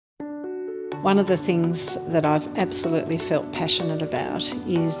One of the things that I've absolutely felt passionate about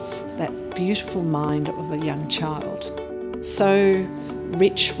is that beautiful mind of a young child, so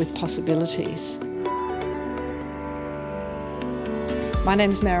rich with possibilities. My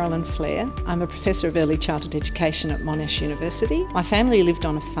name's Marilyn Fleer. I'm a Professor of Early Childhood Education at Monash University. My family lived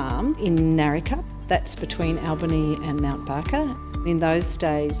on a farm in Narrikup, that's between Albany and Mount Barker. In those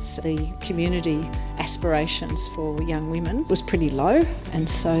days, the community aspirations for young women was pretty low, and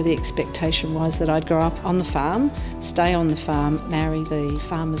so the expectation was that I'd grow up on the farm, stay on the farm, marry the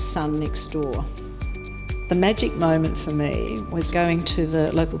farmer's son next door. The magic moment for me was going to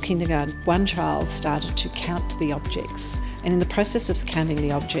the local kindergarten. One child started to count the objects, and in the process of counting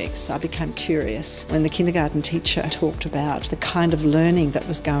the objects I became curious. When the kindergarten teacher talked about the kind of learning that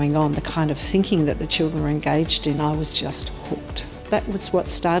was going on, the kind of thinking that the children were engaged in, I was just hooked. That was what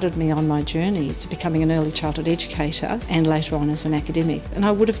started me on my journey to becoming an early childhood educator and later on as an academic, and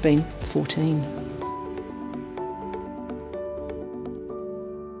I would have been 14.